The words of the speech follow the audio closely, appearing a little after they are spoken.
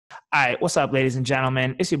All right, what's up, ladies and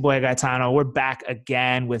gentlemen? It's your boy Gaetano. We're back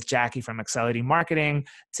again with Jackie from Excelity Marketing.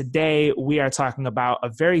 Today, we are talking about a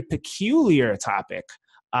very peculiar topic,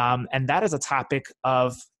 and that is a topic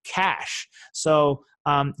of cash. So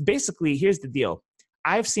basically, here's the deal.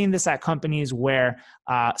 I've seen this at companies where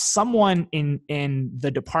someone in the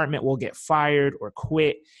department will get fired or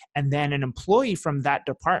quit, and then an employee from that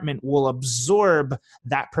department will absorb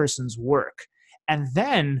that person's work. And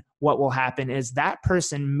then what will happen is that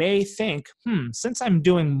person may think, since I'm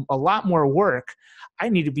doing a lot more work, I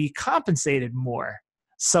need to be compensated more.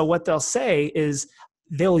 So what they'll say is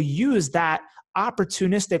they'll use that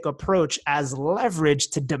opportunistic approach as leverage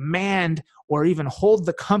to demand or even hold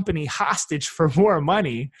the company hostage for more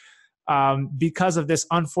money because of this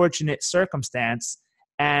unfortunate circumstance.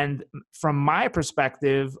 And from my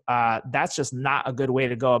perspective, that's just not a good way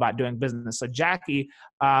to go about doing business. So Jackie,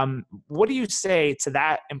 what do you say to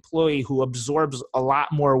that employee who absorbs a lot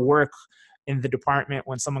more work in the department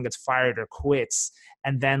when someone gets fired or quits?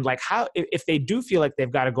 And then how, if they do feel like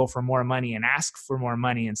they've got to go for more money and ask for more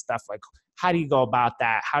money and stuff, how do you go about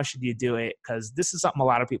that? How should you do it? Because this is something a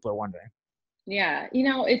lot of people are wondering. Yeah,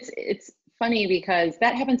 it's funny because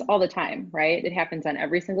that happens all the time, right? It happens on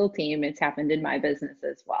every single team. It's happened in my business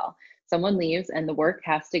as well. Someone leaves and the work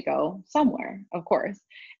has to go somewhere, of course.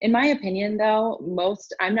 In my opinion, though,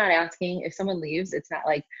 I'm not asking if someone leaves, it's not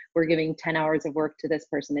like we're giving 10 hours of work to this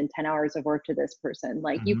person and 10 hours of work to this person.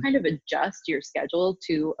 You kind of adjust your schedule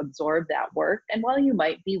to absorb that work. And while you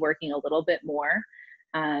might be working a little bit more,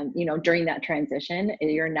 during that transition,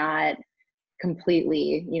 you're not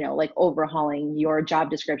completely, overhauling your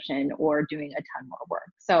job description or doing a ton more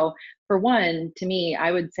work. So for one, to me,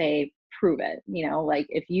 I would say prove it.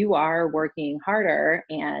 If you are working harder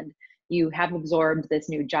and you have absorbed this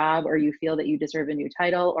new job or you feel that you deserve a new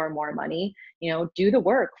title or more money, do the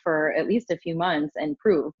work for at least a few months and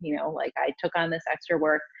prove, I took on this extra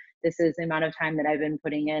work. This is the amount of time that I've been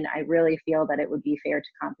putting in. I really feel that it would be fair to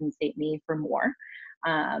compensate me for more.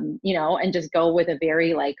 And just go with a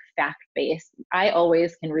very fact-based. I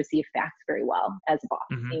always can receive facts very well as a boss.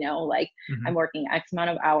 I'm working X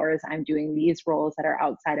amount of hours, I'm doing these roles that are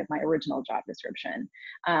outside of my original job description.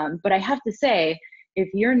 But I have to say, if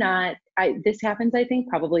you're not, this happens, I think,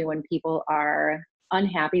 probably when people are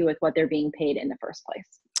unhappy with what they're being paid in the first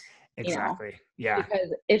place. Exactly. Yeah.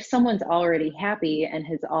 Because if someone's already happy and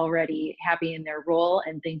is already happy in their role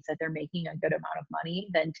and thinks that they're making a good amount of money,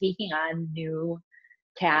 then taking on new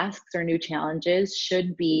tasks or new challenges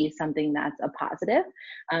should be something that's a positive.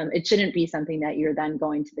 It shouldn't be something that you're then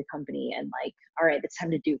going to the company and all right, it's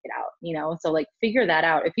time to duke it out, So figure that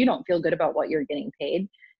out. If you don't feel good about what you're getting paid,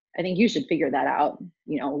 I think you should figure that out,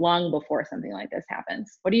 long before something like this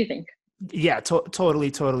happens. What do you think? Yeah,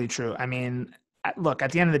 totally true. I mean, look,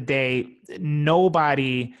 at the end of the day,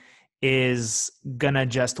 nobody is gonna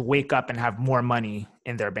just wake up and have more money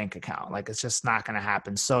in their bank account. It's just not gonna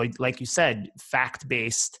happen. So like you said,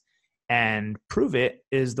 fact-based and prove it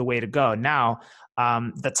is the way to go. Now,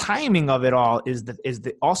 the timing of it all is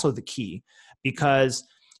also the key, because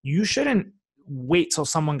you shouldn't wait till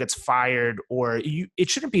someone gets fired, or it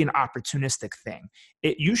shouldn't be an opportunistic thing.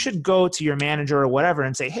 You should go to your manager or whatever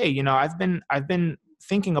and say, hey, I've been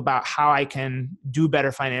thinking about how I can do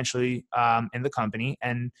better financially in the company.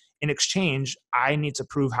 And in exchange, I need to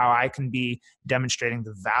prove how I can be demonstrating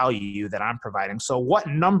the value that I'm providing. So what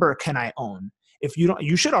number can I own? If you don't,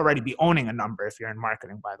 you should already be owning a number if you're in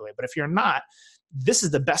marketing, by the way. But if you're not, this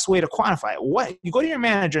is the best way to quantify it. You go to your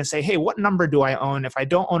manager and say, hey, what number do I own? If I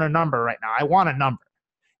don't own a number right now, I want a number.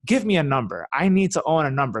 Give me a number. I need to own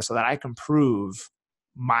a number so that I can prove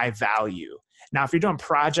my value. Now, if you're doing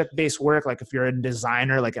project-based work, if you're a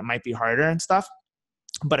designer, it might be harder and stuff.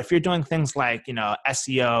 But if you're doing things like,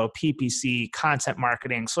 SEO, PPC, content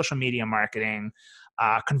marketing, social media marketing,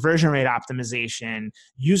 conversion rate optimization,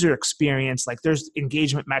 user experience, there's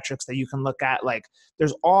engagement metrics that you can look at.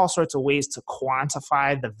 There's all sorts of ways to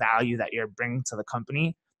quantify the value that you're bringing to the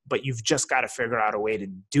company, but you've just got to figure out a way to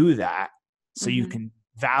do that so you can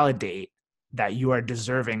validate that you are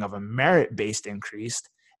deserving of a merit-based increase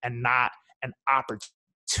and not an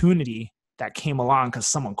opportunity that came along because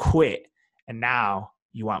someone quit and now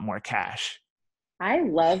you want more cash. I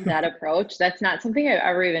love that approach. That's not something I've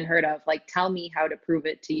ever even heard of. Tell me how to prove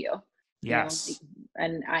it to you. Yes.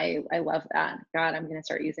 And I love that. God, I'm going to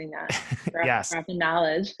start using that. Yes. Drop the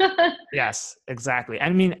knowledge. Yes, exactly. I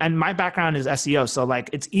mean, and my background is SEO. So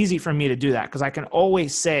it's easy for me to do that because I can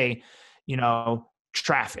always say,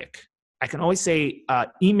 traffic. I can always say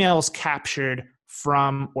emails captured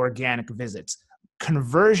from organic visits,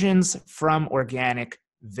 conversions from organic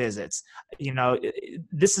visits.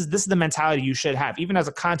 This is the mentality you should have. Even as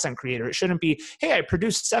a content creator, it shouldn't be, hey, I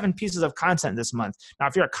produced 7 pieces of content this month. Now,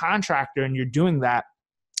 if you're a contractor and you're doing that,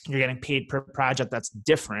 you're getting paid per project. That's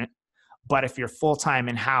different. But if you're full-time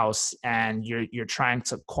in-house and you're trying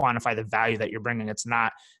to quantify the value that you're bringing, it's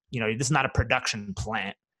not, this is not a production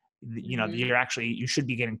plant. You should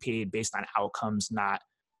be getting paid based on outcomes, not,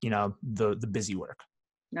 the busy work.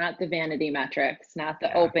 Not the vanity metrics, not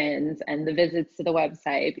the opens and the visits to the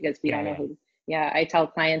website, because we don't know who. Yeah, I tell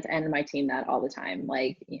clients and my team that all the time.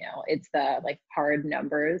 It's the hard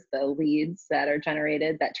numbers, the leads that are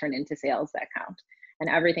generated that turn into sales that count. And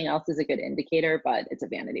everything else is a good indicator, but it's a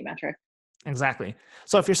vanity metric. Exactly.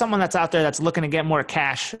 So if you're someone that's out there that's looking to get more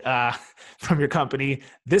cash from your company,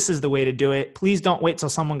 this is the way to do it. Please don't wait till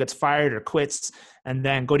someone gets fired or quits and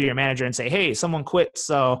then go to your manager and say, hey, someone quit,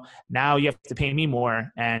 so now you have to pay me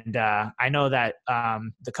more. And I know that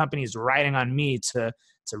the company is riding on me to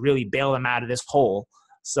really bail them out of this hole.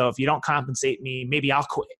 So if you don't compensate me, maybe I'll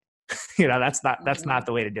quit. That's not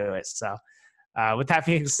the way to do it. So with that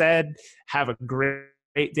being said, have a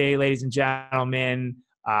great day, ladies and gentlemen.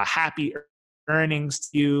 Happy earnings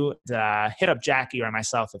to you. Hit up Jackie or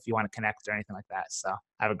myself if you want to connect or anything like that. So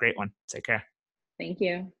have a great one. Take care. Thank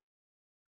you.